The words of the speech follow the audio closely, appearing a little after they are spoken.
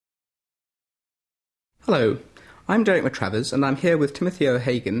Hello, I'm Derek Matravers, and I'm here with Timothy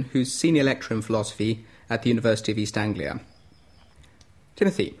O'Hagan, who's Senior Lecturer in Philosophy at the University of East Anglia.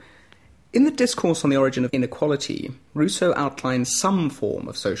 Timothy, in the Discourse on the Origin of Inequality, Rousseau outlines some form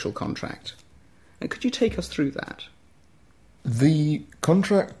of social contract. And could you take us through that? The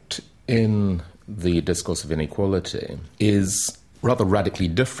contract in the Discourse of Inequality is rather radically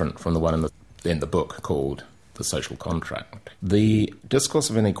different from the one in the book called The Social Contract. The Discourse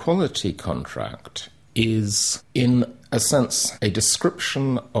of Inequality contract is, in a sense, a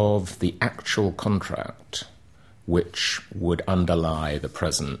description of the actual contract which would underlie the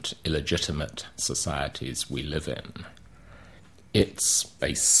present illegitimate societies we live in. It's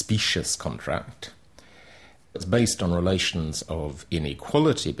a specious contract. It's based on relations of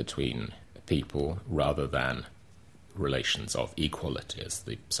inequality between people rather than relations of equality, as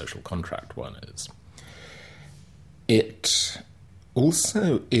the social contract one is. It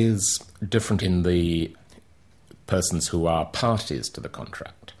also is different in the persons who are parties to the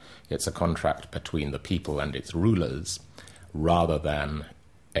contract. It's a contract between the people and its rulers rather than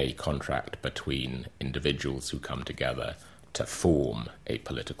a contract between individuals who come together to form a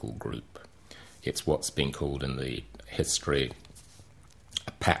political group. It's what's been called in the history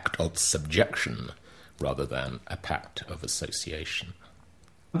a pact of subjection rather than a pact of association.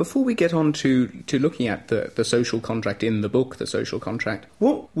 Before we get on to looking at the social contract in the book, The Social Contract,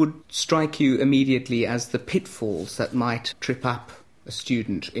 what would strike you immediately as the pitfalls that might trip up a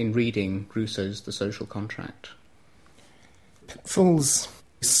student in reading Rousseau's The Social Contract? Pitfalls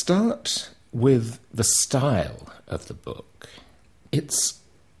start with the style of the book. It's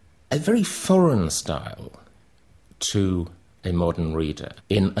a very foreign style to a modern reader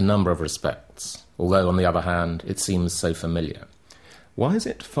in a number of respects, although on the other hand it seems so familiar. Why is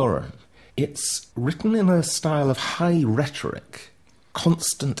it foreign? It's written in a style of high rhetoric,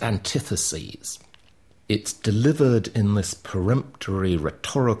 constant antitheses. It's delivered in this peremptory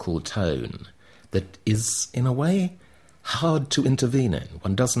rhetorical tone that is, in a way, hard to intervene in.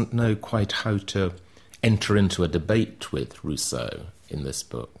 One doesn't know quite how to enter into a debate with Rousseau in this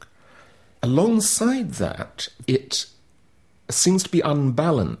book. Alongside that, it seems to be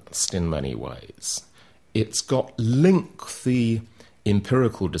unbalanced in many ways. It's got lengthy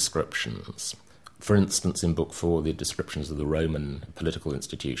empirical descriptions. For instance, in Book 4, the descriptions of the Roman political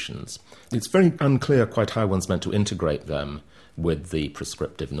institutions. It's very unclear quite how one's meant to integrate them with the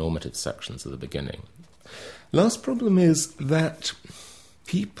prescriptive normative sections at the beginning. Last problem is that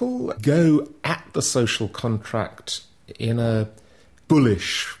people go at the social contract in a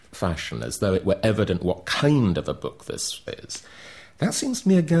bullish fashion, as though it were evident what kind of a book this is. That seems to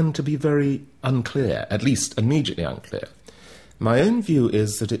me again to be very unclear, at least immediately unclear. My own view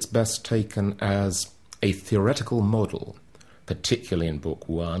is that it's best taken as a theoretical model, particularly in Book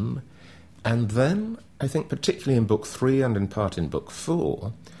 1, and then, I think particularly in Book 3 and in part in Book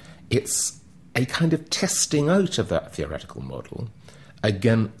 4, it's a kind of testing out of that theoretical model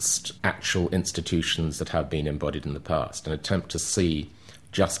against actual institutions that have been embodied in the past, an attempt to see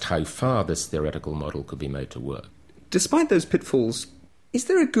just how far this theoretical model could be made to work. Despite those pitfalls, is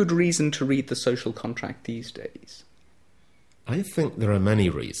there a good reason to read The Social Contract these days? I think there are many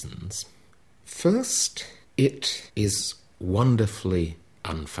reasons. First, it is wonderfully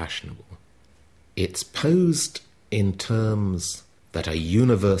unfashionable. It's posed in terms that are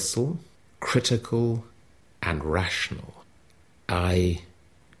universal, critical, and rational. I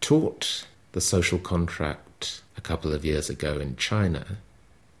taught The Social Contract a couple of years ago in China,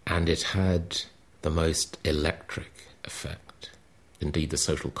 and it had the most electric effect. Indeed, The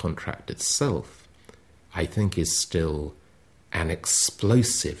Social Contract itself, I think, is still an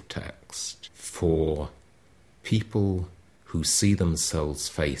explosive text for people who see themselves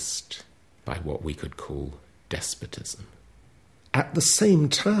faced by what we could call despotism. At the same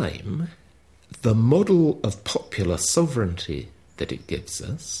time, the model of popular sovereignty that it gives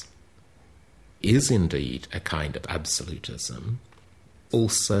us is indeed a kind of absolutism,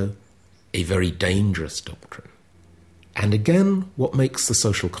 also a very dangerous doctrine. And again, what makes The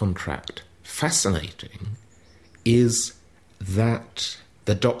Social Contract fascinating is that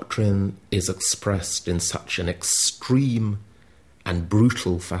the doctrine is expressed in such an extreme and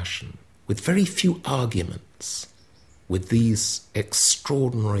brutal fashion, with very few arguments, with these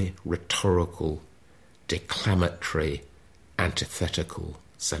extraordinary rhetorical, declamatory, antithetical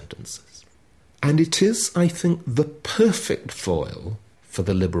sentences. And it is, I think, the perfect foil for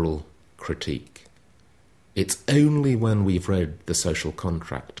the liberal critique. It's only when we've read The Social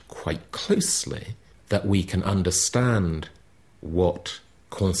Contract quite closely that we can understand what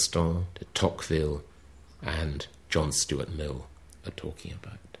Constant de Tocqueville and John Stuart Mill are talking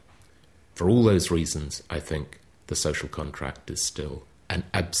about. For all those reasons, I think the social contract is still an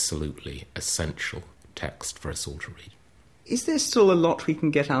absolutely essential text for us all to read. Is there still a lot we can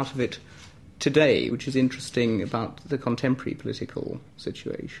get out of it today, which is interesting about the contemporary political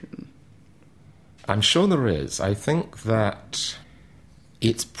situation? I'm sure there is. I think that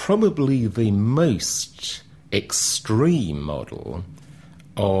it's probably the most extreme model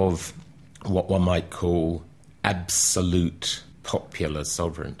of what one might call absolute popular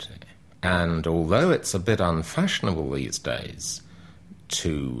sovereignty. And although it's a bit unfashionable these days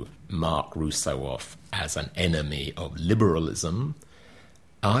to mark Rousseau off as an enemy of liberalism,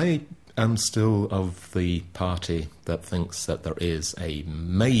 I am still of the party that thinks that there is a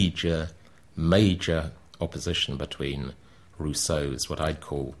major opposition between Rousseau's, what I'd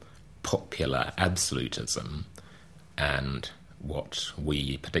call popular absolutism, and what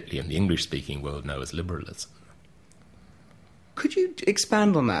we, particularly in the English-speaking world, know as liberalism. Could you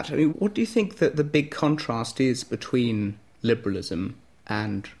expand on that? I mean, what do you think that the big contrast is between liberalism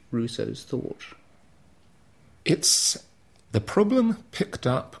and Rousseau's thought? It's the problem picked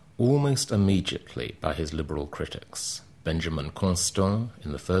up almost immediately by his liberal critics. Benjamin Constant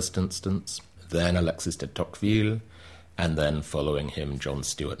in the first instance, then Alexis de Tocqueville, and then following him John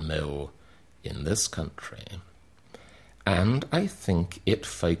Stuart Mill in this country. And I think it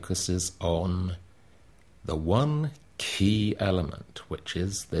focuses on the one key element, which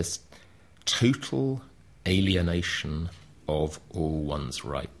is this total alienation of all one's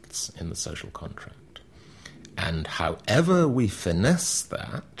rights in the social contract. And however we finesse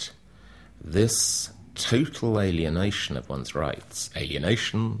that, this total alienation of one's rights,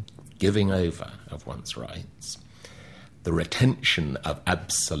 alienation, giving over of one's rights, the retention of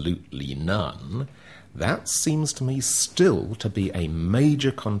absolutely none, that seems to me still to be a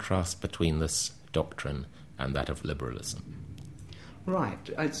major contrast between this doctrine and that of liberalism. Right.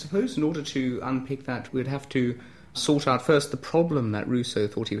 I suppose in order to unpick that, we'd have to sort out first the problem that Rousseau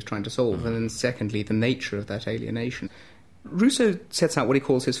thought he was trying to solve, and then secondly, the nature of that alienation. Rousseau sets out what he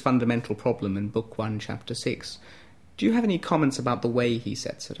calls his fundamental problem in Book 1, Chapter 6. Do you have any comments about the way he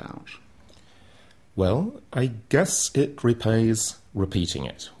sets it out? Well, I guess it repays repeating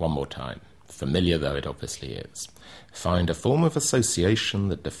it one more time, familiar though it obviously is. Find a form of association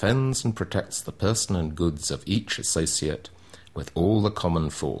that defends and protects the person and goods of each associate with all the common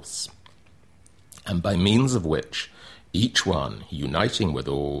force, and by means of which each one, uniting with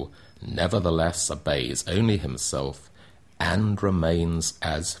all, nevertheless obeys only himself and remains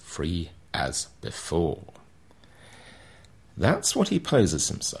as free as before. That's what he poses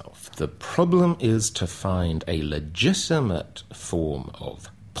himself. The problem is to find a legitimate form of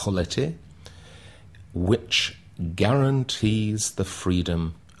polity which guarantees the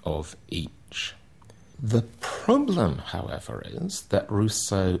freedom of each. The problem, however, is that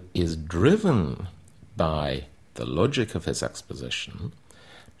Rousseau is driven by the logic of his exposition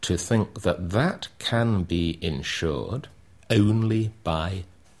to think that that can be ensured only by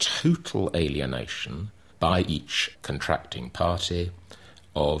total alienation by each contracting party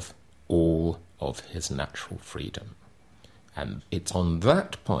of all of his natural freedom. And it's on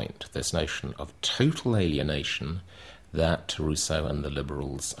that point, this notion of total alienation, that Rousseau and the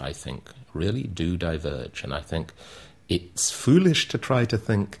liberals, I think, really do diverge. And I think it's foolish to try to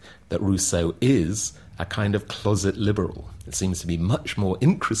think that Rousseau is a kind of closet liberal. It seems to be much more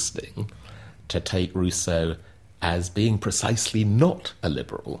interesting to take Rousseau as being precisely not a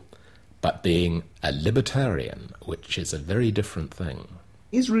liberal, but being a libertarian, which is a very different thing.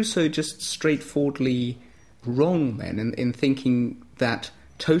 Is Rousseau just straightforwardly wrong, then, in thinking that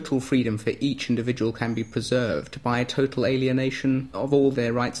total freedom for each individual can be preserved by total alienation of all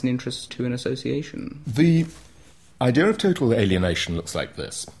their rights and interests to an association? The idea of total alienation looks like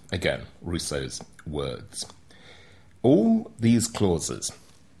this. Again, Rousseau's words. All these clauses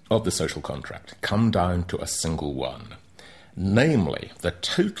of the social contract come down to a single one, namely the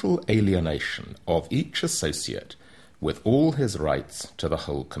total alienation of each associate with all his rights to the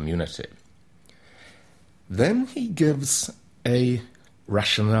whole community. Then he gives a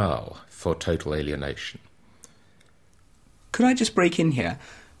rationale for total alienation. Could I just break in here?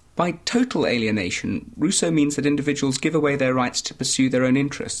 By total alienation, Rousseau means that individuals give away their rights to pursue their own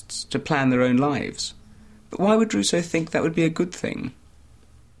interests, to plan their own lives. But why would Rousseau think that would be a good thing?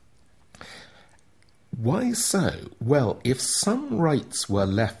 Why so? Well, if some rights were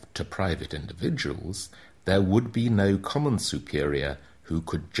left to private individuals, there would be no common superior who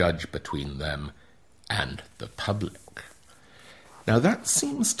could judge between them and the public. Now that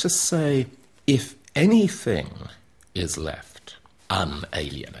seems to say, if anything is left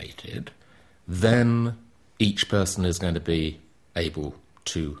unalienated, then each person is going to be able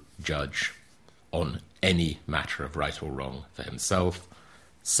to judge on any matter of right or wrong for himself,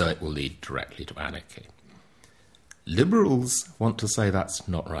 so it will lead directly to anarchy. Liberals want to say that's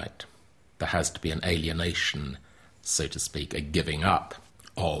not right. There has to be an alienation, so to speak, a giving up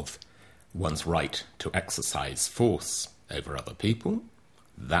of one's right to exercise force over other people.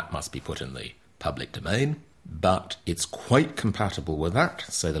 That must be put in the public domain. But it's quite compatible with that,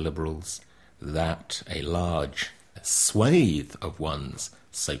 say the Liberals, that a large swathe of one's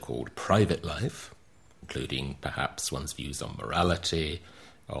so-called private life, including perhaps one's views on morality,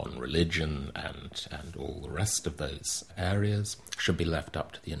 on religion, and all the rest of those areas, should be left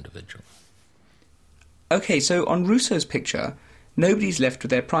up to the individual. OK, so on Rousseau's picture, nobody's left with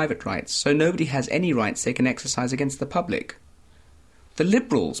their private rights, so nobody has any rights they can exercise against the public. The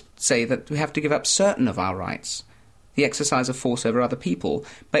Liberals say that we have to give up certain of our rights, the exercise of force over other people,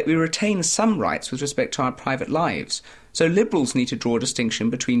 but we retain some rights with respect to our private lives, so Liberals need to draw a distinction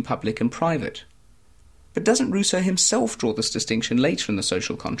between public and private. But doesn't Rousseau himself draw this distinction later in the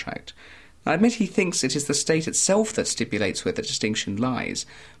social contract? I admit he thinks it is the state itself that stipulates where the distinction lies,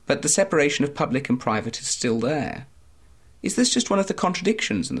 but the separation of public and private is still there. Is this just one of the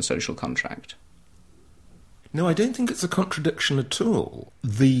contradictions in the social contract? No, I don't think it's a contradiction at all.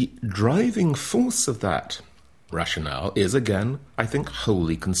 The driving force of that rationale is, again, I think,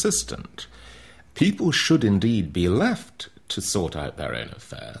 wholly consistent. People should indeed be left to sort out their own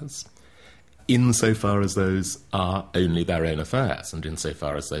affairs, insofar as those are only their own affairs, and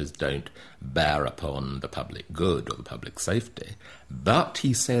insofar as those don't bear upon the public good or the public safety. But,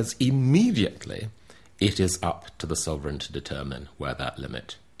 he says immediately, it is up to the sovereign to determine where that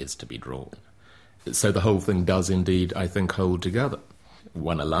limit is to be drawn. So the whole thing does indeed, I think, hold together.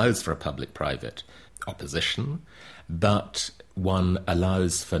 One allows for a public-private opposition, but one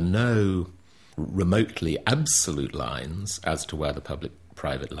allows for no remotely absolute lines as to where the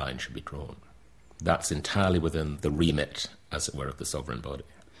public-private line should be drawn. That's entirely within the remit, as it were, of the sovereign body.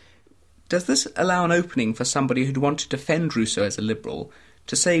 Does this allow an opening for somebody who'd want to defend Rousseau as a liberal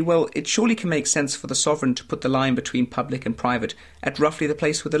to say, well, it surely can make sense for the sovereign to put the line between public and private at roughly the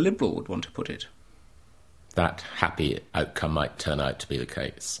place where the liberal would want to put it? That happy outcome might turn out to be the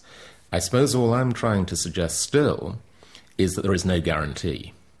case. I suppose all I'm trying to suggest still is that there is no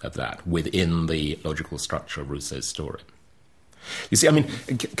guarantee of that within the logical structure of Rousseau's story. You see, I mean,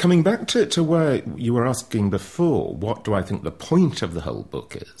 coming back to where you were asking before, what do I think the point of the whole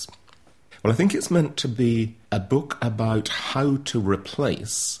book is? Well, I think it's meant to be a book about how to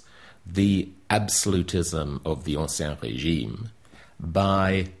replace the absolutism of the Ancien Régime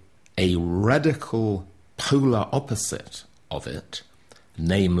by a radical polar opposite of it,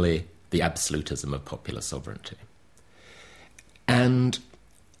 namely the absolutism of popular sovereignty. And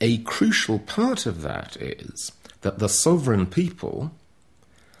a crucial part of that is that the sovereign people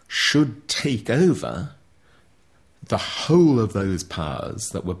should take over the whole of those powers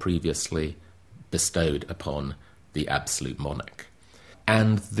that were previously bestowed upon the absolute monarch.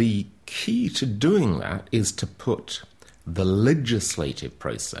 And the key to doing that is to put the legislative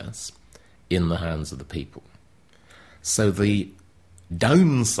process in the hands of the people. So the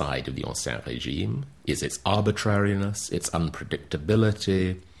downside of the Ancien Régime is its arbitrariness, its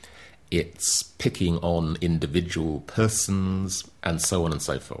unpredictability, its picking on individual persons, and so on and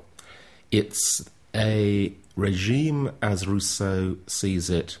so forth. It's a regime, as Rousseau sees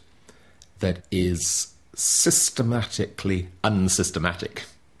it, that is systematically unsystematic.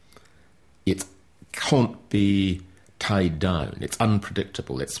 It can't be tied down. It's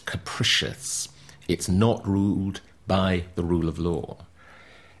unpredictable. It's capricious. It's not ruled by the rule of law.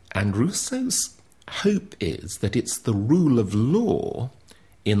 And Rousseau's hope is that it's the rule of law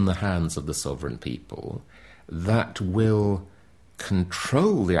in the hands of the sovereign people that will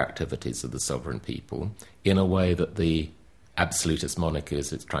control the activities of the sovereign people in a way that the absolutist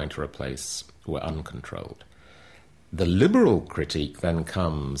monarchies it's trying to replace were uncontrolled. The liberal critique then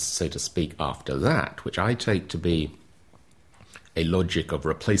comes, so to speak, after that, which I take to be a logic of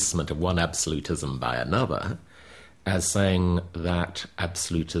replacement of one absolutism by another, as saying that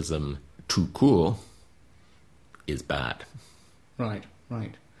absolutism tout court is bad. Right,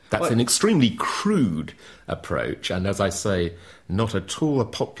 right. That's an extremely crude approach, and as I say, not at all a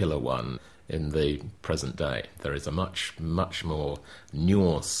popular one in the present day. There is a much, much more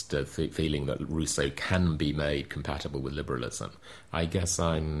nuanced feeling that Rousseau can be made compatible with liberalism. I guess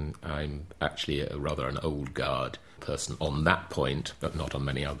I'm actually rather an old guard person on that point, but not on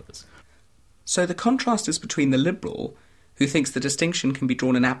many others. So the contrast is between the liberal, who thinks the distinction can be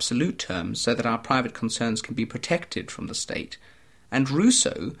drawn in absolute terms so that our private concerns can be protected from the state, and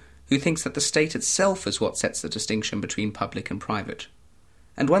Rousseau, who thinks that the state itself is what sets the distinction between public and private.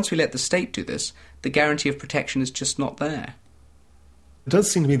 And once we let the state do this, the guarantee of protection is just not there. It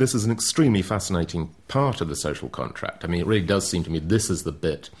does seem to me this is an extremely fascinating part of the social contract. I mean, it really does seem to me this is the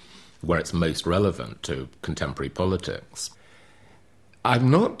bit where it's most relevant to contemporary politics.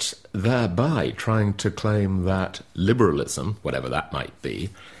 I'm not thereby trying to claim that liberalism, whatever that might be,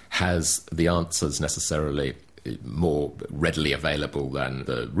 has the answers necessarily more readily available than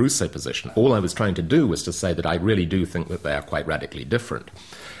the Rousseau position. All I was trying to do was to say that I really do think that they are quite radically different.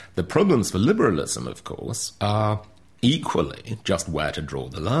 The problems for liberalism, of course, are equally just where to draw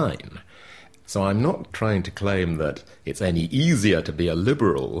the line. So I'm not trying to claim that it's any easier to be a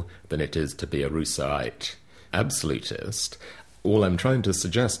liberal than it is to be a Rousseauite absolutist. All I'm trying to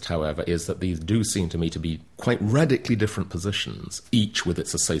suggest, however, is that these do seem to me to be quite radically different positions, each with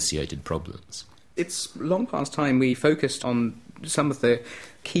its associated problems. It's long past time we focused on some of the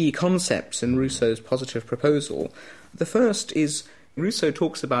key concepts in Rousseau's positive proposal. The first is Rousseau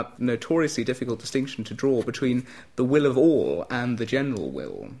talks about the notoriously difficult distinction to draw between the will of all and the general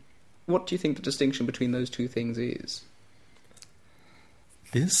will. What do you think the distinction between those two things is?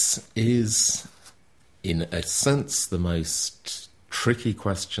 This is, in a sense, the most tricky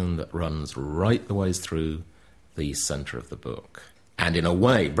question that runs right the way through the centre of the book. And in a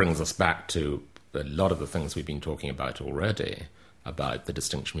way brings us back to a lot of the things we've been talking about already, about the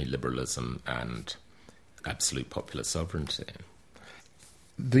distinction between liberalism and absolute popular sovereignty.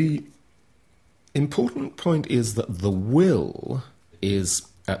 The important point is that the will is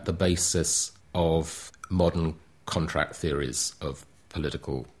at the basis of modern contract theories of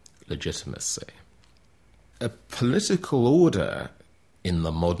political legitimacy. A political order in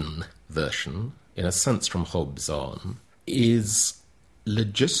the modern version, in a sense from Hobbes on, is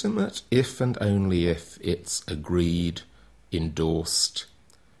legitimate if and only if it's agreed, endorsed,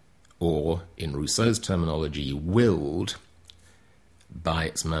 or, in Rousseau's terminology, willed by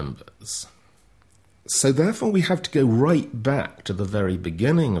its members. So therefore we have to go right back to the very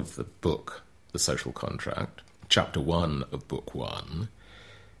beginning of the book, The Social Contract, chapter 1 of book 1.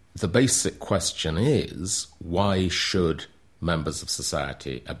 The basic question is, why should members of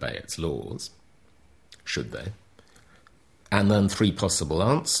society obey its laws? Should they? And then three possible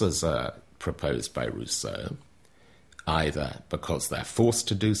answers are proposed by Rousseau, either because they're forced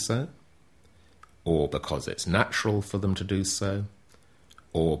to do so, or because it's natural for them to do so,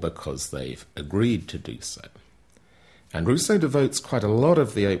 or because they've agreed to do so. And Rousseau devotes quite a lot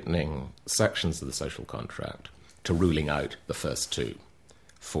of the opening sections of the social contract to ruling out the first two,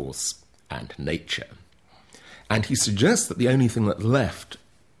 force and nature. And he suggests that the only thing that's left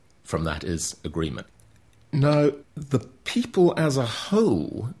from that is agreement. Now, the people as a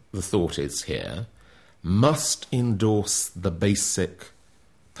whole, the thought is here, must endorse the basic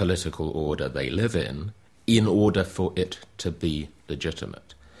political order they live in order for it to be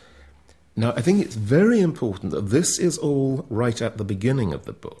legitimate. Now, I think it's very important that this is all right at the beginning of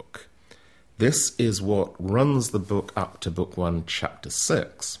the book. This is what runs the book up to book 1, chapter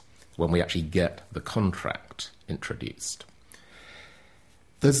 6, when we actually get the contract introduced.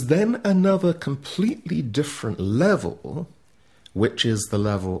 There's then another completely different level, which is the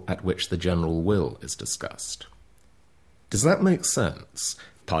level at which the general will is discussed. Does that make sense?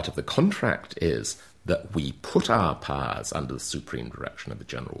 Part of the contract is that we put our powers under the supreme direction of the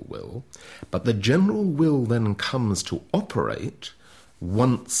general will, but the general will then comes to operate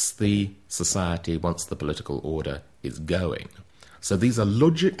once the society, once the political order is going. So these are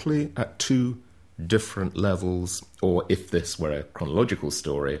logically at two different levels, or if this were a chronological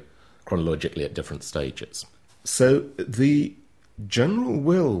story, chronologically at different stages. So the general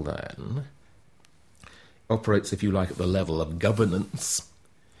will then operates, if you like, at the level of governance,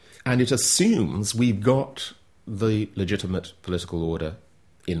 and it assumes we've got the legitimate political order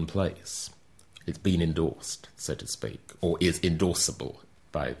in place. It's been endorsed, so to speak, or is endorsable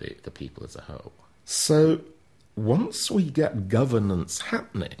by the people as a whole. So once we get governance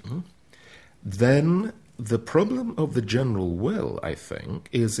happening, then the problem of the general will, I think,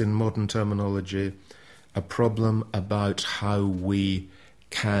 is, in modern terminology, a problem about how we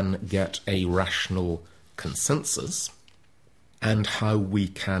can get a rational consensus and how we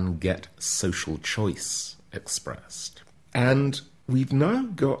can get social choice expressed. And we've now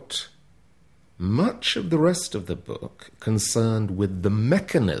got much of the rest of the book concerned with the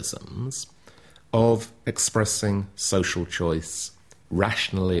mechanisms of expressing social choice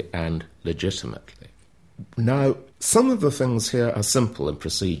rationally and legitimately. Now, some of the things here are simple and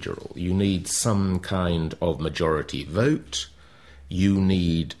procedural. You need some kind of majority vote. You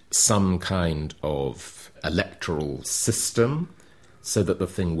need some kind of electoral system so that the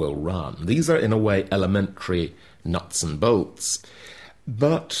thing will run. These are, in a way, elementary nuts and bolts.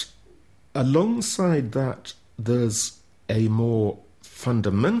 But alongside that, there's a more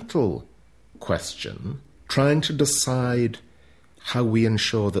fundamental question, trying to decide how we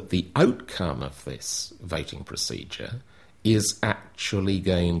ensure that the outcome of this voting procedure is actually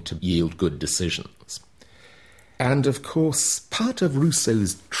going to yield good decisions. And of course, part of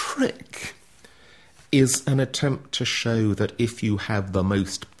Rousseau's trick is an attempt to show that if you have the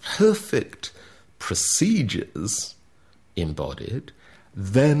most perfect procedures embodied,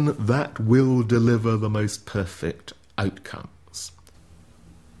 then that will deliver the most perfect outcomes.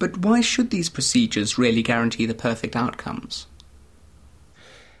 But why should these procedures really guarantee the perfect outcomes?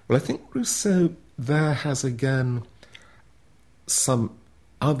 Well, I think Rousseau there has again some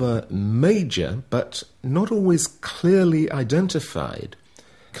other major, but not always clearly identified,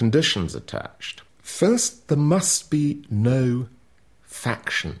 conditions attached. First, there must be no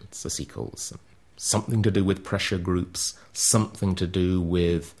factions, as he calls them. Something to do with pressure groups, something to do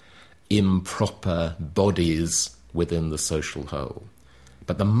with improper bodies within the social whole.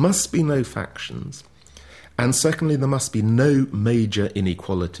 But there must be no factions. And secondly, there must be no major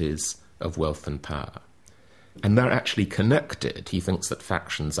inequalities of wealth and power. And they're actually connected. He thinks that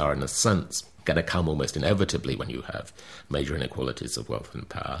factions are, in a sense, going to come almost inevitably when you have major inequalities of wealth and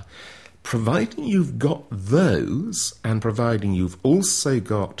power. Providing you've got those, and providing you've also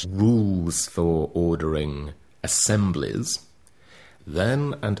got rules for ordering assemblies,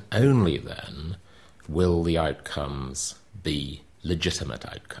 then and only then will the outcomes be legitimate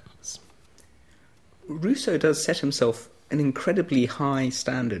outcomes. Rousseau does set himself an incredibly high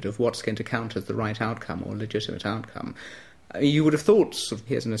standard of what's going to count as the right outcome or legitimate outcome. You would have thought,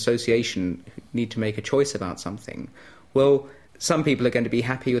 here's an association who need to make a choice about something. Well, some people are going to be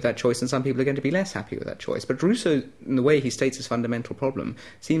happy with that choice and some people are going to be less happy with that choice. But Rousseau, in the way he states his fundamental problem,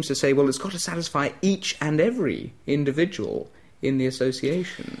 seems to say, well, it's got to satisfy each and every individual in the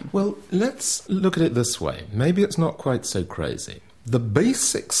association. Well, let's look at it this way. Maybe it's not quite so crazy. The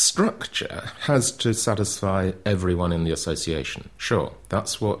basic structure has to satisfy everyone in the association. Sure,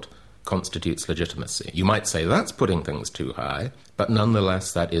 that's what constitutes legitimacy. You might say that's putting things too high, but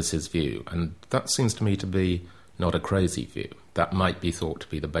nonetheless that is his view. And that seems to me to be not a crazy view. That might be thought to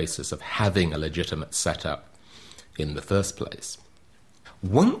be the basis of having a legitimate setup in the first place.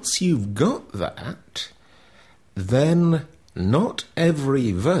 Once you've got that, then not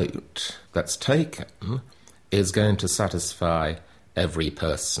every vote that's taken is going to satisfy every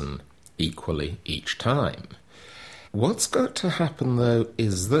person equally each time. What's got to happen, though,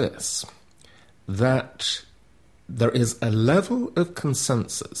 is this, that there is a level of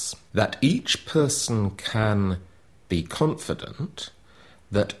consensus that each person can be confident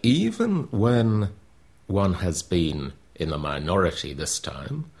that even when one has been in the minority this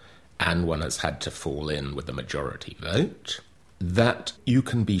time, and one has had to fall in with the majority vote, that you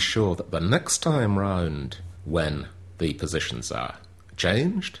can be sure that the next time round when the positions are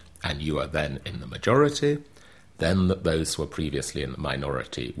changed and you are then in the majority, then that those who were previously in the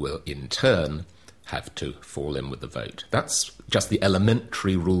minority will in turn have to fall in with the vote. That's just the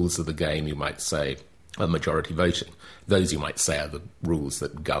elementary rules of the game, you might say, of majority voting. Those, you might say, are the rules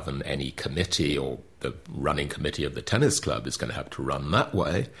that govern any committee, or the running committee of the tennis club is going to have to run that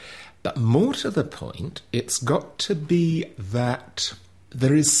way. But more to the point, it's got to be that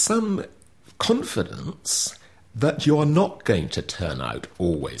there is some confidence that you're not going to turn out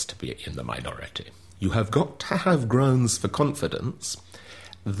always to be in the minority. You have got to have grounds for confidence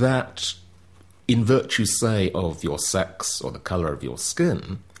that, in virtue, say, of your sex or the colour of your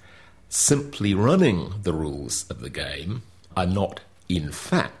skin, simply running the rules of the game are not, in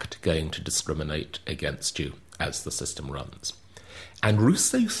fact, going to discriminate against you as the system runs. And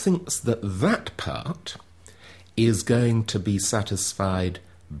Rousseau thinks that that part is going to be satisfied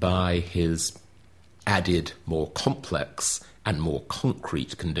by his added more complex and more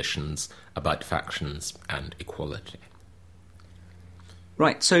concrete conditions about factions and equality.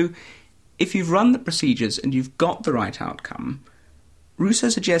 Right, so if you've run the procedures and you've got the right outcome, Rousseau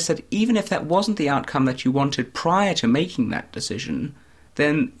suggests that even if that wasn't the outcome that you wanted prior to making that decision,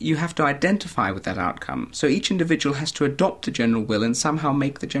 then you have to identify with that outcome. So each individual has to adopt the general will and somehow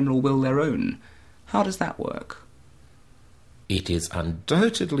make the general will their own. How does that work? It is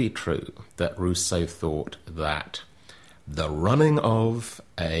undoubtedly true that Rousseau thought that the running of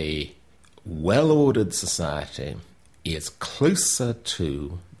a well-ordered society is closer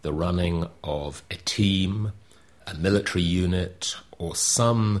to the running of a team, a military unit, or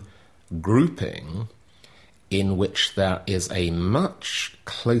some grouping in which there is a much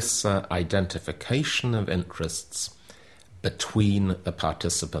closer identification of interests between the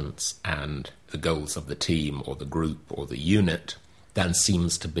participants and the goals of the team or the group or the unit than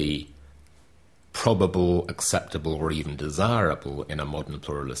seems to be probable, acceptable, or even desirable in a modern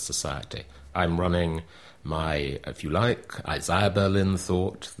pluralist society. I'm running my, if you like, Isaiah Berlin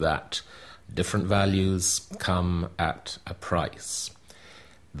thought that different values come at a price.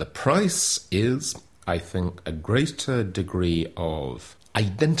 The price is, I think, a greater degree of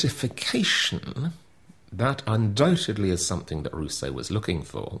identification. That undoubtedly is something that Rousseau was looking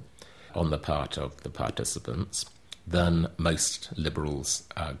for on the part of the participants than most liberals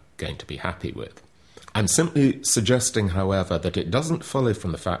are going to be happy with. I'm simply suggesting, however, that it doesn't follow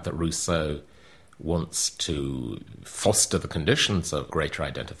from the fact that Rousseau wants to foster the conditions of greater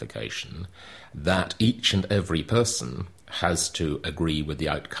identification that each and every person has to agree with the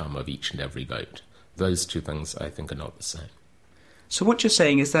outcome of each and every vote. Those two things, I think, are not the same. So what you're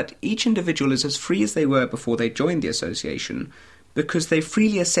saying is that each individual is as free as they were before they joined the association because they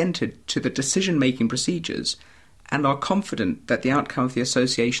freely assented to the decision-making procedures and are confident that the outcome of the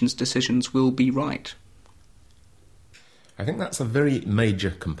association's decisions will be right. I think that's a very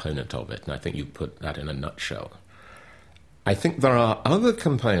major component of it, and I think you've put that in a nutshell. I think there are other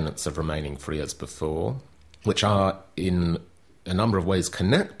components of remaining free as before, which are in a number of ways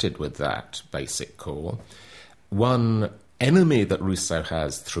connected with that basic core. One enemy that Rousseau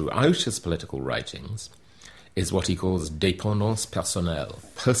has throughout his political writings is what he calls dépendance personnelle,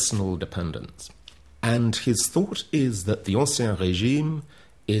 personal dependence. And his thought is that the Ancien Régime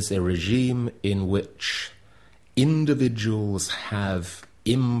is a regime in which individuals have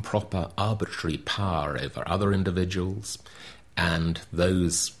improper, arbitrary power over other individuals, and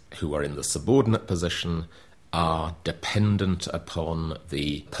those who are in the subordinate position are dependent upon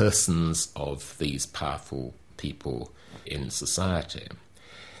the persons of these powerful people in society.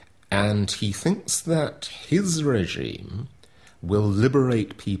 And he thinks that his regime will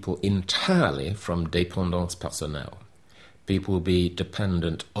liberate people entirely from dépendance personnelle. People will be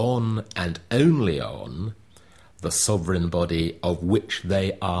dependent on and only on the sovereign body of which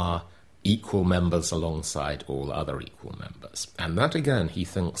they are equal members alongside all other equal members. And that, again, he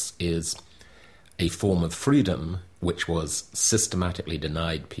thinks is a form of freedom which was systematically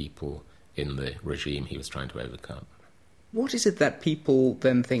denied people in the regime he was trying to overcome. What is it that people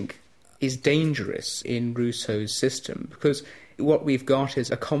then think is dangerous in Rousseau's system? Because what we've got is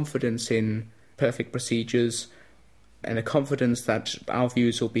a confidence in perfect procedures and a confidence that our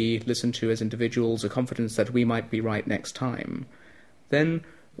views will be listened to as individuals, a confidence that we might be right next time. Then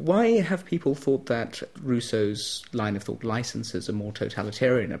why have people thought that Rousseau's line of thought licenses a more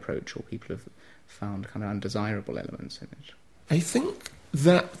totalitarian approach, or people have found kind of undesirable elements in it? I think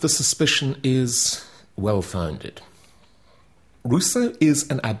that the suspicion is well-founded. Rousseau is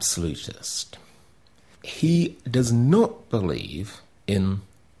an absolutist. He does not believe in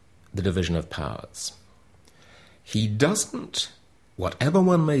the division of powers. He doesn't, whatever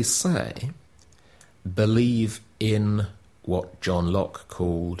one may say, believe in what John Locke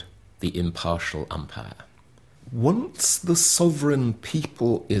called the impartial umpire. Once the sovereign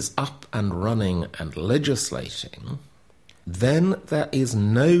people is up and running and legislating, then there is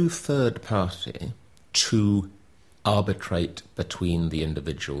no third party to arbitrate between the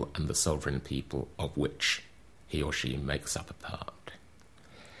individual and the sovereign people of which he or she makes up a part.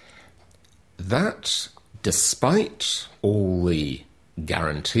 That, despite all the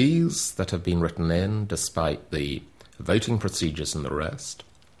guarantees that have been written in, despite the voting procedures and the rest,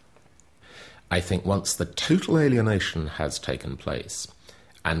 I think once the total alienation has taken place,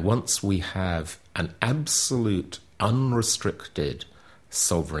 and once we have an absolute, unrestricted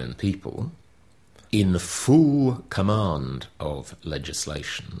sovereign people in full command of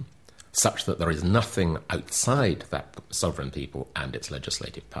legislation, such that there is nothing outside that sovereign people and its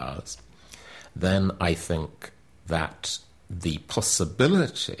legislative powers, then I think that the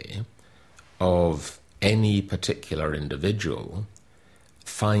possibility of any particular individual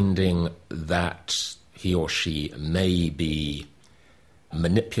finding that he or she may be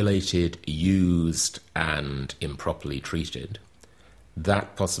manipulated, used, and improperly treated,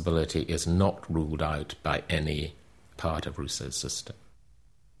 that possibility is not ruled out by any part of Rousseau's system.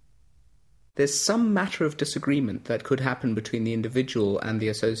 There's some matter of disagreement that could happen between the individual and the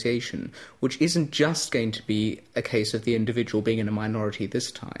association, which isn't just going to be a case of the individual being in a minority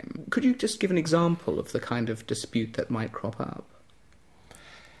this time. Could you just give an example of the kind of dispute that might crop up?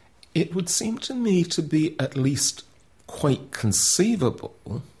 It would seem to me to be at least quite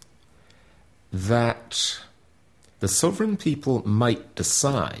conceivable that the sovereign people might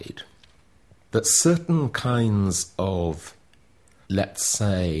decide that certain kinds of, let's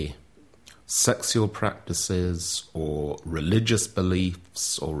say, sexual practices or religious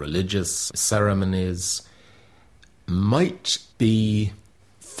beliefs or religious ceremonies might be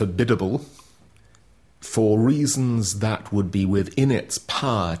forbiddable for reasons that would be within its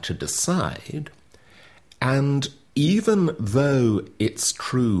power to decide, and even though it's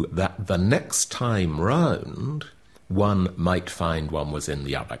true that the next time round one might find one was in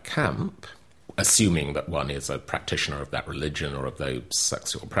the other camp, assuming that one is a practitioner of that religion or of those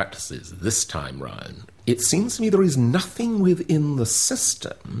sexual practices this time round, it seems to me there is nothing within the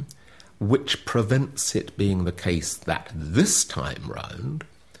system which prevents it being the case that this time round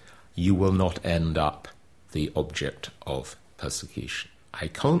you will not end up the object of persecution. I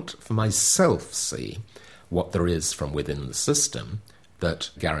can't for myself see what there is from within the system that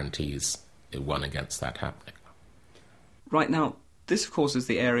guarantees one against that happening. Right, now, this of course is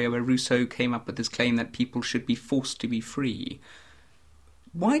the area where Rousseau came up with this claim that people should be forced to be free.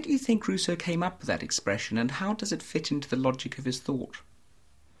 Why do you think Rousseau came up with that expression, and how does it fit into the logic of his thought?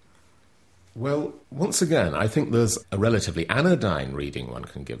 Well, once again, I think there's a relatively anodyne reading one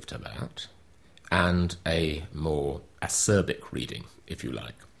can give to that, and a more acerbic reading, if you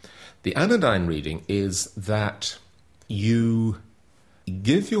like. The anodyne reading is that you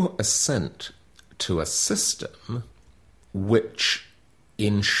give your assent to a system which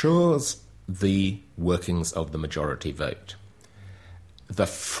ensures the workings of the majority vote. The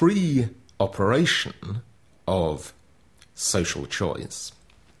free operation of social choice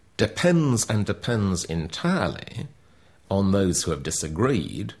depends entirely on those who have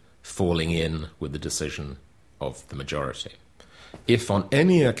disagreed falling in with the decision of the majority. If on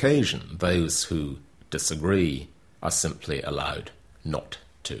any occasion those who disagree are simply allowed not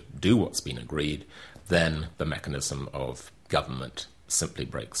to do what's been agreed, then the mechanism of government simply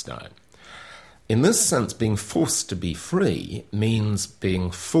breaks down. In this sense, being forced to be free means being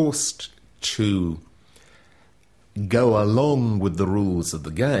forced to go along with the rules of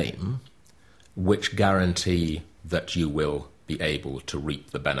the game, which guarantee that you will be able to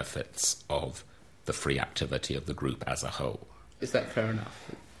reap the benefits of the free activity of the group as a whole. Is that fair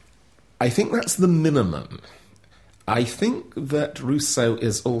enough? I think that's the minimum. I think that Rousseau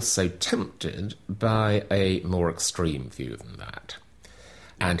is also tempted by a more extreme view than that.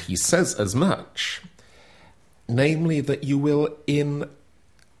 And he says as much, namely that you will, in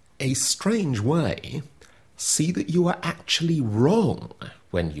a strange way, see that you are actually wrong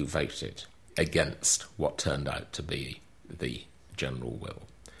when you voted against what turned out to be the general will.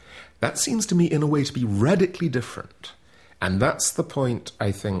 That seems to me, in a way, to be radically different. And that's the point,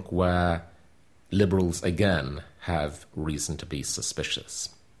 I think, where liberals, again, have reason to be suspicious.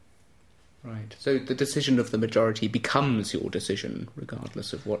 Right. So the decision of the majority becomes your decision,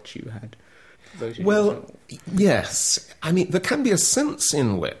 regardless of what you had voted. Well, yes. I mean, there can be a sense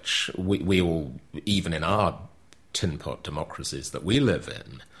in which we all, even in our tin pot democracies that we live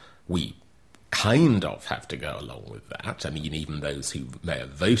in, we kind of have to go along with that. I mean, even those who may have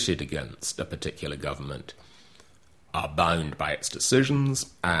voted against a particular government are bound by its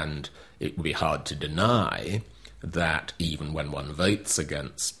decisions, and it would be hard to deny that even when one votes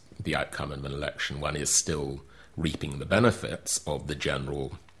against the outcome of an election, one is still reaping the benefits of the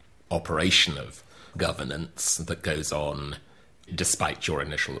general operation of governance that goes on despite your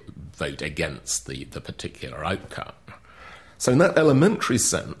initial vote against the particular outcome. So in that elementary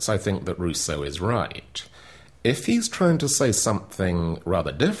sense, I think that Rousseau is right. If he's trying to say something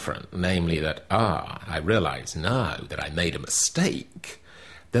rather different, namely that, I realise now that I made a mistake,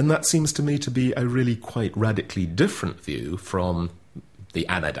 then that seems to me to be a really quite radically different view from the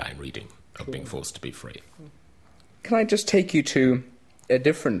anodyne reading of being forced to be free. Can I just take you to a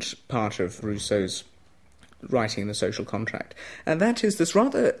different part of Rousseau's writing in The Social Contract? And that is this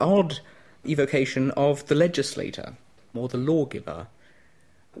rather odd evocation of the legislator, or the lawgiver.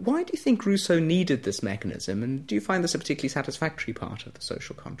 Why do you think Rousseau needed this mechanism, and do you find this a particularly satisfactory part of The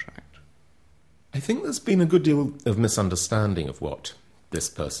Social Contract? I think there's been a good deal of misunderstanding of what this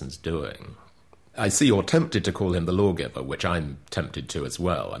person's doing. I see you're tempted to call him the lawgiver, which I'm tempted to as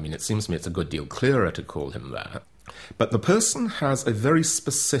well. I mean, it seems to me it's a good deal clearer to call him that. But the person has a very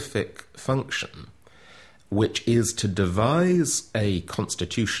specific function, which is to devise a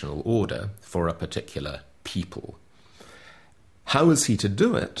constitutional order for a particular people. How is he to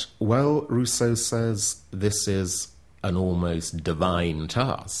do it? Well, Rousseau says this is an almost divine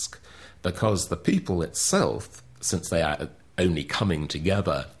task, because the people itself, since they are only coming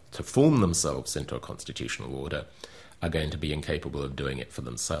together to form themselves into a constitutional order, are going to be incapable of doing it for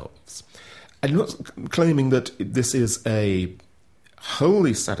themselves. I'm not claiming that this is a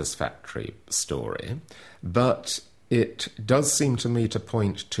wholly satisfactory story, but it does seem to me to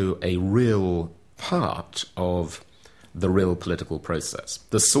point to a real part of the real political process.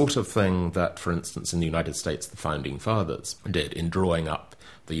 The sort of thing that, for instance, in the United States, the Founding Fathers did in drawing up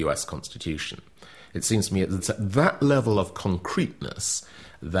the US Constitution. It seems to me it's at that level of concreteness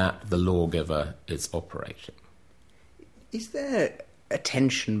that the lawgiver is operating. Is there a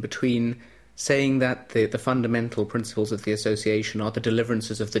tension between saying that the fundamental principles of the association are the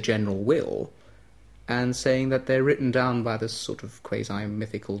deliverances of the general will and saying that they're written down by this sort of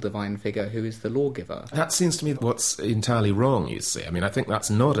quasi-mythical divine figure who is the lawgiver? That seems to me what's entirely wrong, you see. I mean, I think that's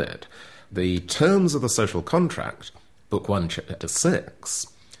not it. The terms of the social contract, Book 1, Chapter 6,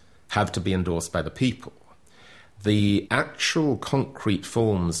 have to be endorsed by the people. The actual concrete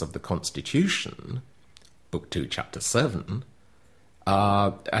forms of the Constitution, Book 2, Chapter 7,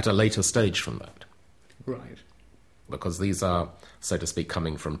 are at a later stage from that. Right. Because these are, so to speak,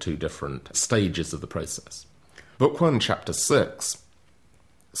 coming from two different stages of the process. Book 1, Chapter 6,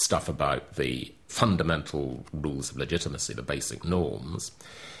 stuff about the fundamental rules of legitimacy, the basic norms.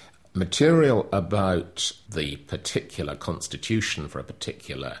 Material about the particular constitution for a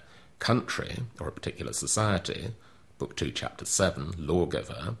particular country or a particular society, Book 2, Chapter 7,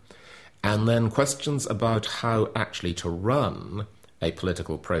 Lawgiver, and then questions about how actually to run a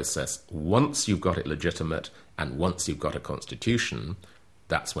political process once you've got it legitimate and once you've got a constitution.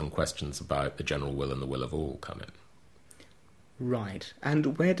 That's when questions about the general will and the will of all come in. Right.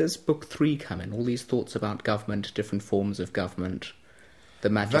 And where does Book 3 come in? All these thoughts about government, different forms of government,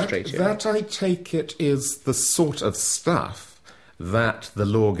 the magistrature. That, I take it, is the sort of stuff that the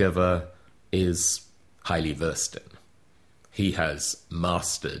lawgiver is highly versed in. He has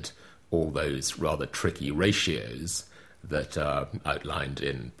mastered all those rather tricky ratios that are outlined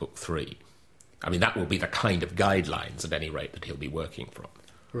in Book 3. I mean, that will be the kind of guidelines, at any rate, that he'll be working from.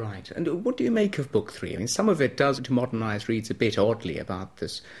 Right. And what do you make of Book 3? I mean, some of it does, to modern eyes, reads a bit oddly about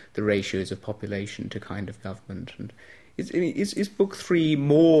this, the ratios of population to kind of government. And is Book 3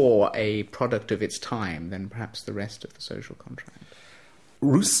 more a product of its time than perhaps the rest of the social contract?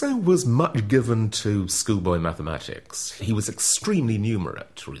 Rousseau was much given to schoolboy mathematics. He was extremely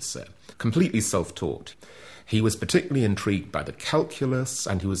numerate, Rousseau, completely self-taught. He was particularly intrigued by the calculus,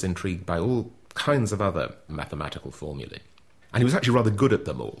 and he was intrigued by all kinds of other mathematical formulae. And he was actually rather good at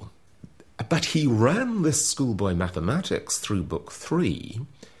them all. But he ran this schoolboy mathematics through Book 3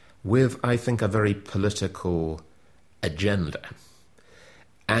 with, I think, a very political agenda.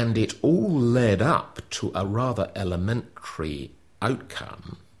 And it all led up to a rather elementary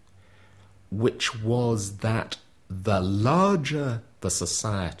outcome, which was that the larger the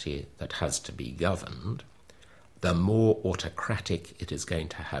society that has to be governed, the more autocratic it is going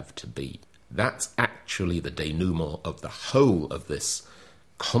to have to be. That's actually the denouement of the whole of this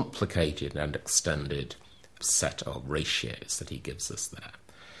complicated and extended set of ratios that he gives us there.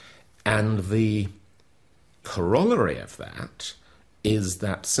 And the corollary of that is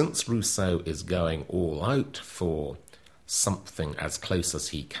that since Rousseau is going all out for something as close as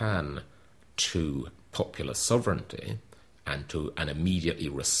he can to popular sovereignty and to an immediately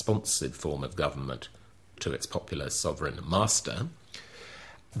responsive form of government to its popular sovereign master,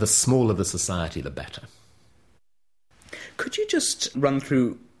 the smaller the society, the better. Could you just run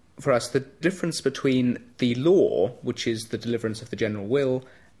through for us the difference between the law, which is the deliverance of the general will,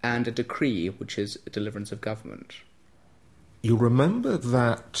 and a decree, which is a deliverance of government? You remember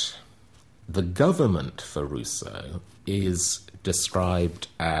that the government for Rousseau is described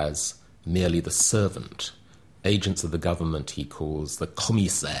as merely the servant. Agents of the government he calls the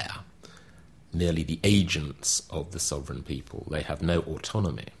commissaires, merely the agents of the sovereign people. They have no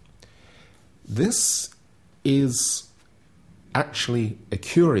autonomy. This is actually a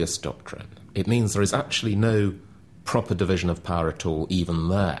curious doctrine. It means there is actually no proper division of power at all, even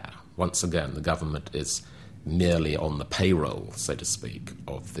there. Once again, the government is merely on the payroll, so to speak,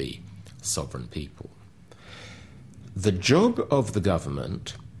 of the sovereign people. The job of the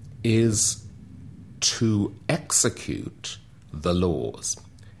government is to execute the laws.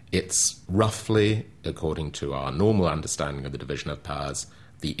 It's roughly, according to our normal understanding of the division of powers,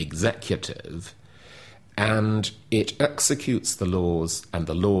 the executive, and it executes the laws, and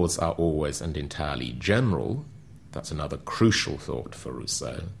the laws are always and entirely general. That's another crucial thought for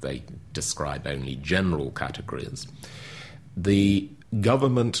Rousseau. They describe only general categories. The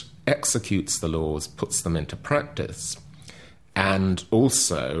government executes the laws, puts them into practice, and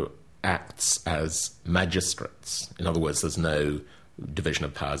also acts as magistrates. In other words, there's no division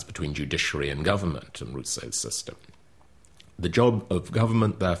of powers between judiciary and government in Rousseau's system. The job of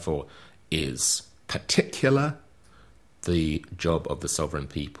government, therefore, is particular. The job of the sovereign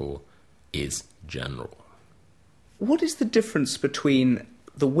people is general. What is the difference between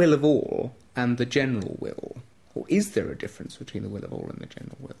the will of all and the general will? Or is there a difference between the will of all and the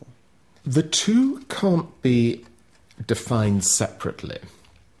general will? The two can't be defined separately.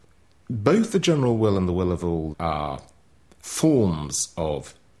 Both the general will and the will of all are forms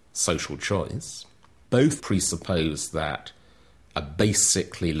of social choice. Both presuppose that a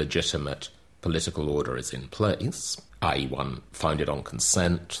basically legitimate political order is in place, i.e. one founded on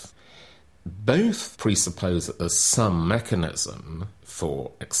consent. Both presuppose that there's some mechanism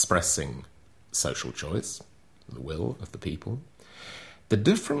for expressing social choice, the will of the people. The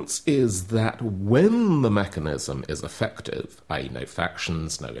difference is that when the mechanism is effective, i.e. no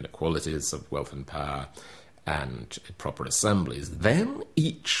factions, no inequalities of wealth and power, and proper assemblies, then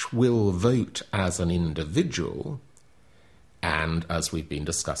each will vote as an individual, and as we've been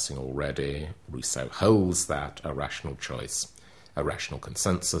discussing already, Rousseau holds that a rational choice, a rational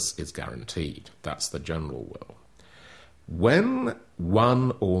consensus is guaranteed. That's the general will. When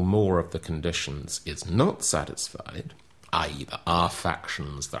one or more of the conditions is not satisfied, i.e. there are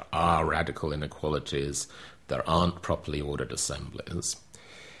factions, there are radical inequalities, there aren't properly ordered assemblies,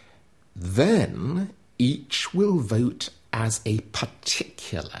 then each will vote as a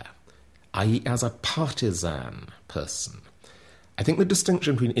particular, i.e. as a partisan person. I think the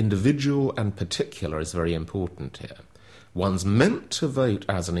distinction between individual and particular is very important here. One's meant to vote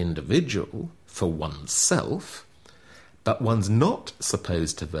as an individual for oneself, but one's not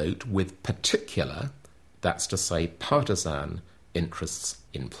supposed to vote with particular, that's to say partisan, interests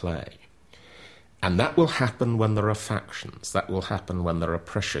in play. And that will happen when there are factions, that will happen when there are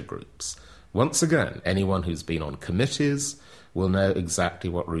pressure groups. Once again, anyone who's been on committees will know exactly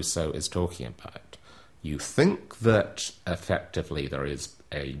what Rousseau is talking about. You think that effectively there is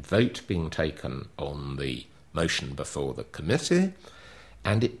a vote being taken on the motion before the committee,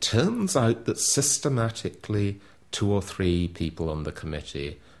 and it turns out that systematically 2 or 3 people on the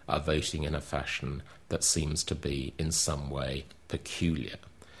committee are voting in a fashion that seems to be in some way peculiar.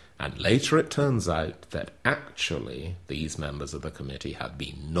 And later it turns out that actually these members of the committee have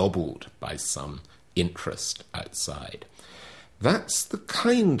been nobbled by some interest outside. That's the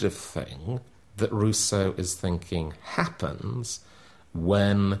kind of thing that Rousseau is thinking happens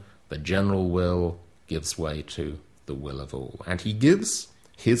when the general will gives way to the will of all. And he gives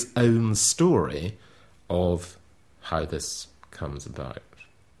his own story of how this comes about.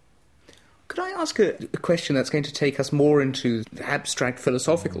 Could I ask a question that's going to take us more into abstract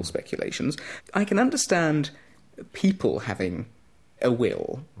philosophical speculations? I can understand people having a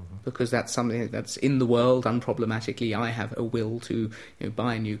will, because that's something that's in the world unproblematically. I have a will to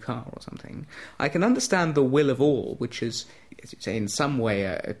buy a new car or something. I can understand the will of all, which is, as you say, in some way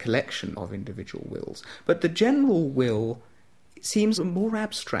a collection of individual wills. But the general will seems a more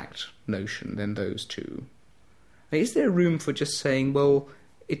abstract notion than those two. Is there room for just saying, well,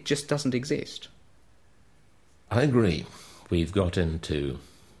 it just doesn't exist? I agree. We've got into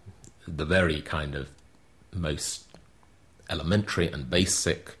the very kind of most elementary and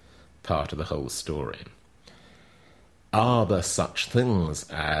basic part of the whole story. Are there such things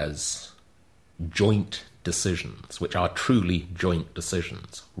as joint decisions, which are truly joint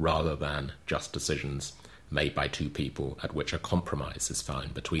decisions, rather than just decisions made by 2 people at which a compromise is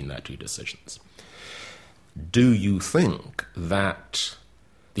found between their 2 decisions? Do you think that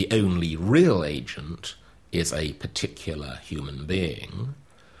the only real agent is a particular human being,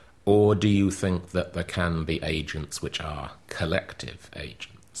 or do you think that there can be agents which are collective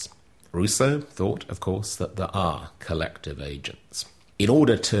agents? Rousseau thought, of course, that there are collective agents. In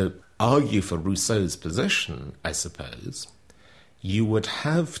order to argue for Rousseau's position, I suppose, you would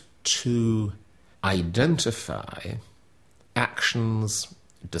have to identify actions,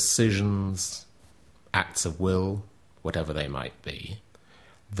 decisions, acts of will, whatever they might be,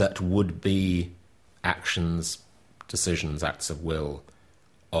 that would be actions, decisions, acts of will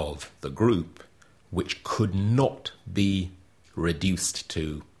of the group, which could not be reduced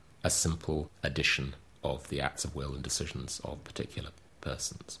to a simple addition of the acts of will and decisions of particular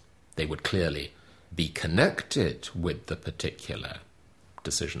persons. They would clearly be connected with the particular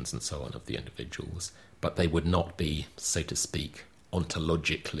decisions and so on of the individuals, but they would not be, so to speak,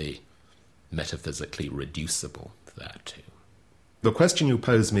 ontologically, metaphysically reducible thereto. The question you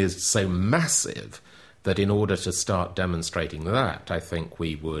pose me is so massive that in order to start demonstrating that, I think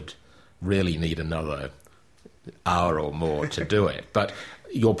we would really need another hour or more to do it. But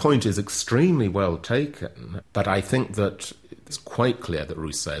your point is extremely well taken, but I think that it's quite clear that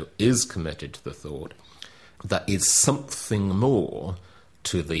Rousseau is committed to the thought that is something more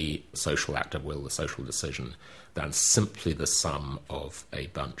to the social act of will, the social decision, than simply the sum of a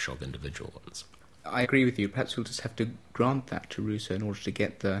bunch of individual ones. I agree with you. Perhaps we'll just have to grant that to Rousseau in order to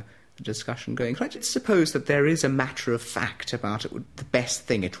get the the discussion going. Can I just suppose that there is a matter of fact about the best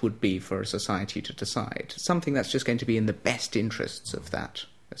thing it would be for a society to decide, something that's just going to be in the best interests of that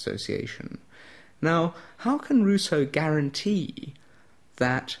association. Now, how can Rousseau guarantee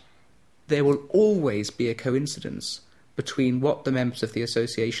that there will always be a coincidence between what the members of the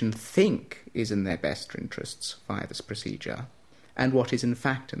association think is in their best interests via this procedure and what is in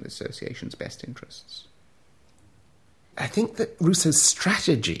fact in the association's best interests? I think that Rousseau's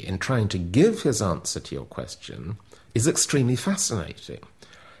strategy in trying to give his answer to your question is extremely fascinating.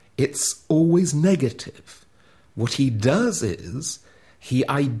 It's always negative. What he does is he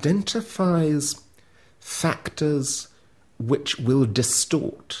identifies factors which will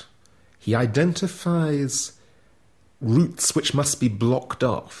distort. He identifies routes which must be blocked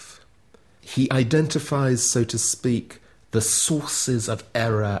off. He identifies, so to speak, the sources of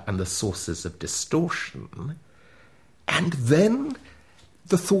error and the sources of distortion. And then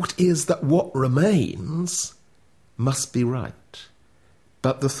the thought is that what remains must be right.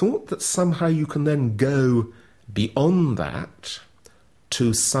 But the thought that somehow you can then go beyond that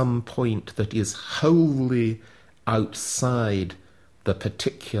to some point that is wholly outside the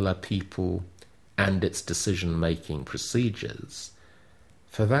particular people and its decision-making procedures,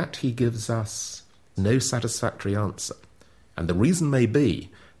 for that he gives us no satisfactory answer. And the reason may be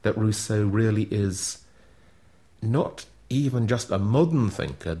that Rousseau really is not even just a modern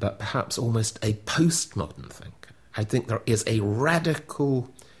thinker, but perhaps almost a postmodern thinker. I think there is a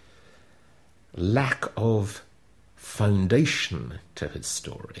radical lack of foundation to his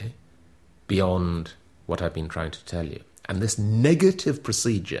story beyond what I've been trying to tell you. And this negative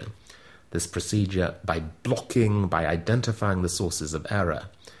procedure, this procedure by blocking, by identifying the sources of error,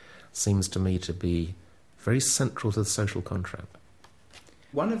 seems to me to be very central to the social contract.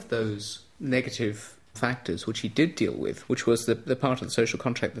 One of those negative factors which he did deal with, which was the part of the social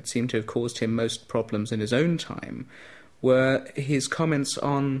contract that seemed to have caused him most problems in his own time, were his comments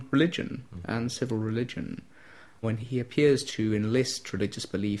on religion and civil religion, when he appears to enlist religious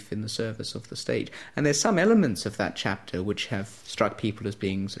belief in the service of the state. And there's some elements of that chapter which have struck people as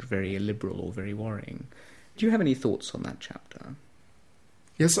being sort of very illiberal or very worrying. Do you have any thoughts on that chapter?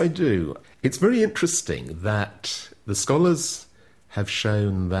 Yes, I do. It's very interesting that the scholars have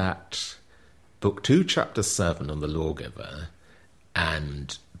shown that Book 2, Chapter 7 on the lawgiver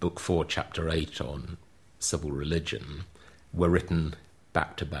and Book 4, Chapter 8 on civil religion were written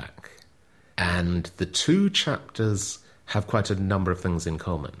back to back. And the two chapters have quite a number of things in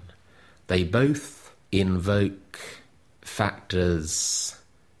common. They both invoke factors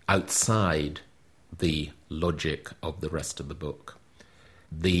outside the logic of the rest of the book.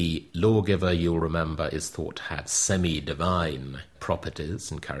 The lawgiver, you'll remember, is thought to have semi-divine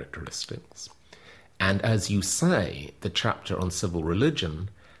properties and characteristics. And as you say, the chapter on civil religion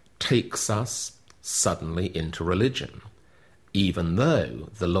takes us suddenly into religion, even though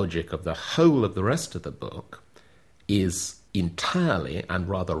the logic of the whole of the rest of the book is entirely and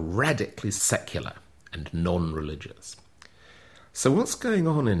rather radically secular and non-religious. So what's going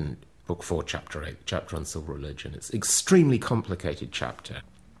on in Book 4, Chapter 8, chapter on civil religion? It's an extremely complicated chapter.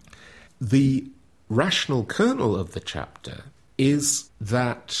 The rational kernel of the chapter is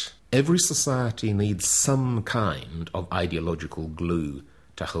that every society needs some kind of ideological glue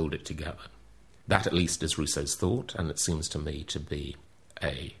to hold it together. That at least is Rousseau's thought, and it seems to me to be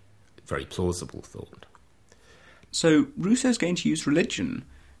a very plausible thought. So Rousseau's going to use religion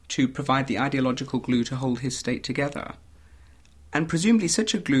to provide the ideological glue to hold his state together. And presumably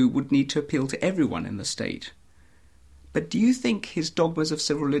such a glue would need to appeal to everyone in the state. But do you think his dogmas of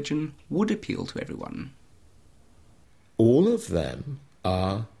civil religion would appeal to everyone? All of them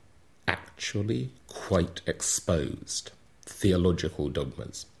are actually quite exposed theological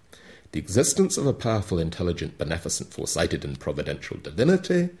dogmas. The existence of a powerful, intelligent, beneficent, foresighted and providential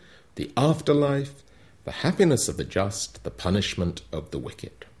divinity, the afterlife, the happiness of the just, the punishment of the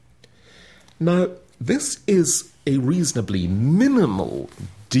wicked. Now, this is a reasonably minimal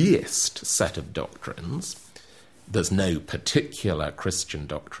deist set of doctrines. There's no particular Christian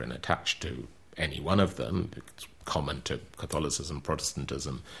doctrine attached to any one of them. It's common to Catholicism,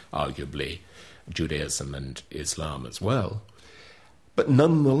 Protestantism, arguably Judaism and Islam as well. But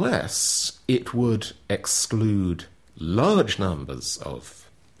nonetheless, it would exclude large numbers of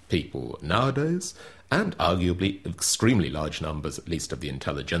people nowadays, and arguably extremely large numbers, at least of the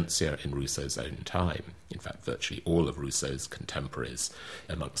intelligentsia in Rousseau's own time. In fact, virtually all of Rousseau's contemporaries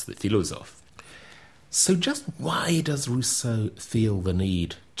amongst the philosophes. So just why does Rousseau feel the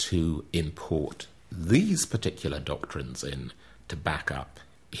need to import these particular doctrines in to back up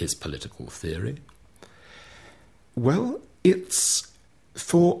his political theory? Well, it's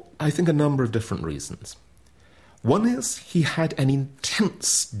for, I think, a number of different reasons. One is he had an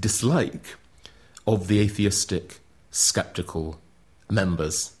intense dislike of the atheistic, sceptical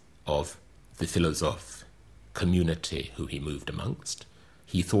members of the philosophe community who he moved amongst.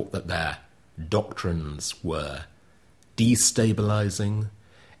 He thought that their doctrines were destabilizing,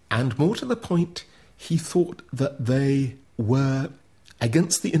 and more to the point, he thought that they were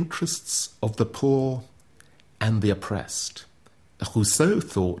against the interests of the poor and the oppressed. Rousseau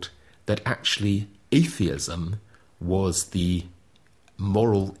thought that actually atheism was the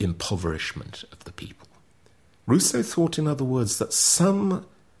moral impoverishment of the people. Rousseau thought, in other words, that some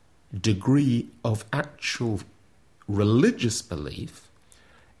degree of actual religious belief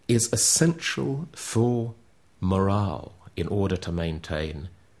is essential for morale in order to maintain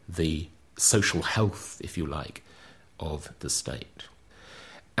the social health, if you like, of the state.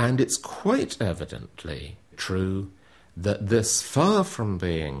 And it's quite evidently true that this, far from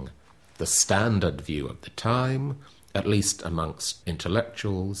being the standard view of the time, at least amongst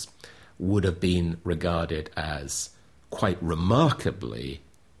intellectuals, would have been regarded as quite remarkably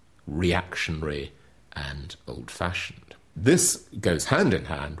reactionary and old-fashioned. This goes hand in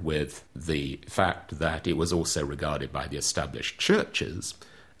hand with the fact that it was also regarded by the established churches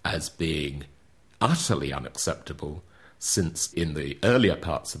as being utterly unacceptable, since in the earlier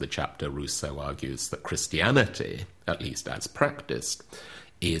parts of the chapter Rousseau argues that Christianity, at least as practiced,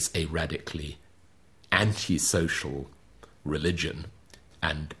 is a radically antisocial religion,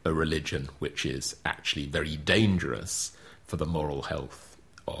 and a religion which is actually very dangerous for the moral health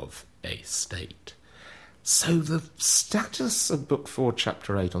of a state. So the status of Book 4,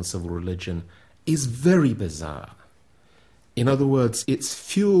 Chapter 8 on civil religion is very bizarre. In other words, it's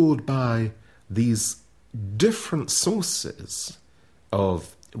fueled by these different sources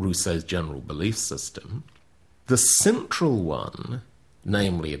of Rousseau's general belief system. The central one,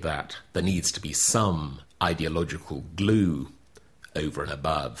 namely that there needs to be some ideological glue over and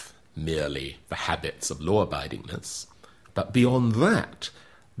above merely the habits of law-abidingness, but beyond that,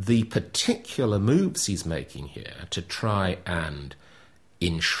 the particular moves he's making here to try and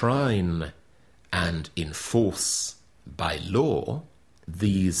enshrine and enforce by law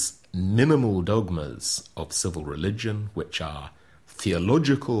these minimal dogmas of civil religion, which are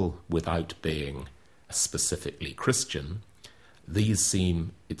theological without being specifically Christian, these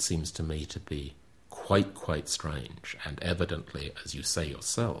seem, it seems to me, to be quite strange, and evidently, as you say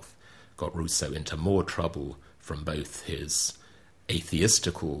yourself, got Rousseau into more trouble from both his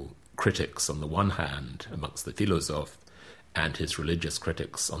atheistical critics on the one hand amongst the philosophes and his religious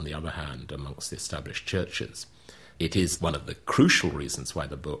critics on the other hand amongst the established churches. It is one of the crucial reasons why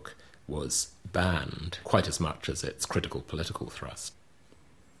the book was banned, quite as much as its critical political thrust.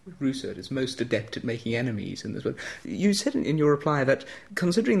 Rousseau is most adept at making enemies in this book. You said in your reply that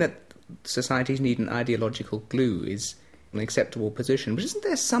considering that societies need an ideological glue is an acceptable position, but isn't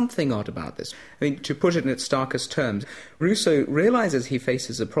there something odd about this? I mean, to put it in its starkest terms, Rousseau realizes he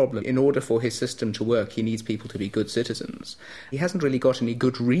faces a problem. In order for his system to work, he needs people to be good citizens. He hasn't really got any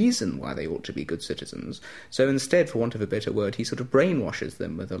good reason why they ought to be good citizens, so instead, for want of a better word, he sort of brainwashes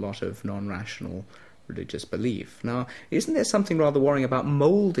them with a lot of non-rational religious belief. Now, isn't there something rather worrying about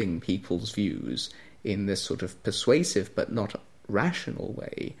moulding people's views in this sort of persuasive but not rational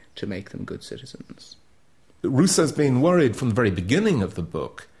way to make them good citizens? Rousseau's been worried from the very beginning of the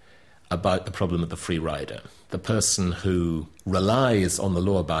book about the problem of the free rider, the person who relies on the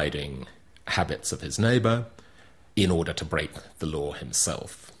law-abiding habits of his neighbour in order to break the law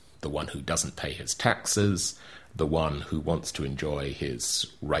himself, the one who doesn't pay his taxes, the one who wants to enjoy his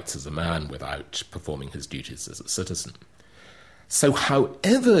rights as a man without performing his duties as a citizen. So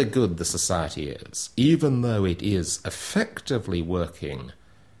however good the society is, even though it is effectively working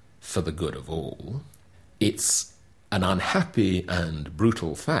for the good of all, it's an unhappy and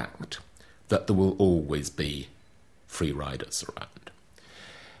brutal fact that there will always be free riders around.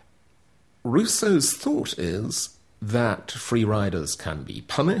 Rousseau's thought is that free riders can be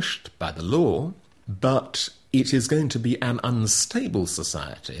punished by the law, but it is going to be an unstable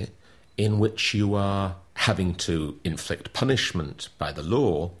society in which you are having to inflict punishment by the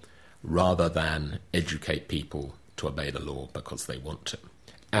law rather than educate people to obey the law because they want to.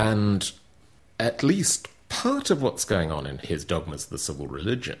 And at least part of what's going on in his Dogmas of the Civil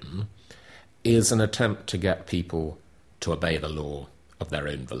Religion is an attempt to get people to obey the law of their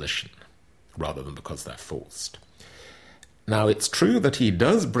own volition, rather than because they're forced. Now, it's true that he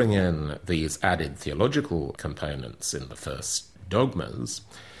does bring in these added theological components in the first dogmas,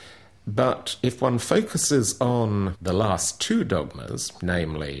 but if one focuses on the last two dogmas,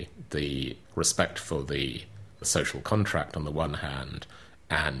 namely the respect for the social contract on the one hand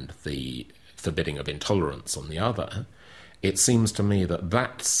and the forbidding of intolerance on the other, it seems to me that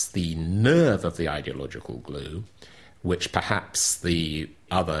that's the nerve of the ideological glue, which perhaps the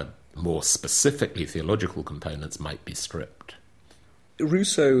other more specifically theological components might be stripped.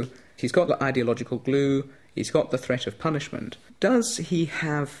 Rousseau, he's got the ideological glue, he's got the threat of punishment. Does he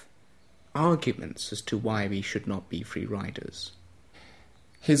have arguments as to why we should not be free riders?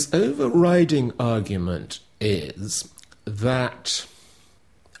 His overriding argument is that,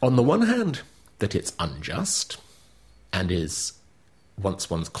 on the one hand, that it's unjust, and is, once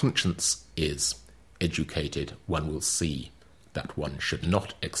one's conscience is educated, one will see that one should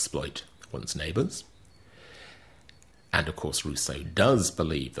not exploit one's neighbours. And of course Rousseau does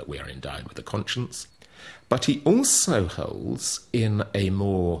believe that we are endowed with a conscience, but he also holds in a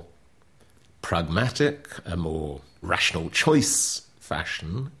more pragmatic, a more rational choice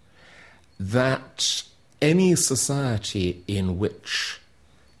fashion, that any society in which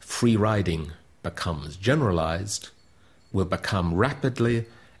free riding becomes generalised will become rapidly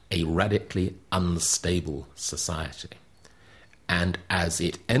a radically unstable society. And as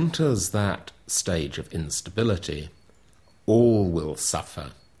it enters that stage of instability, all will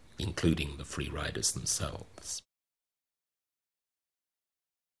suffer, including the free riders themselves.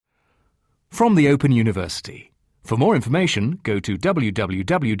 From the Open University. For more information, go to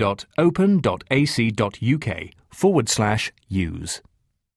www.open.ac.uk/use.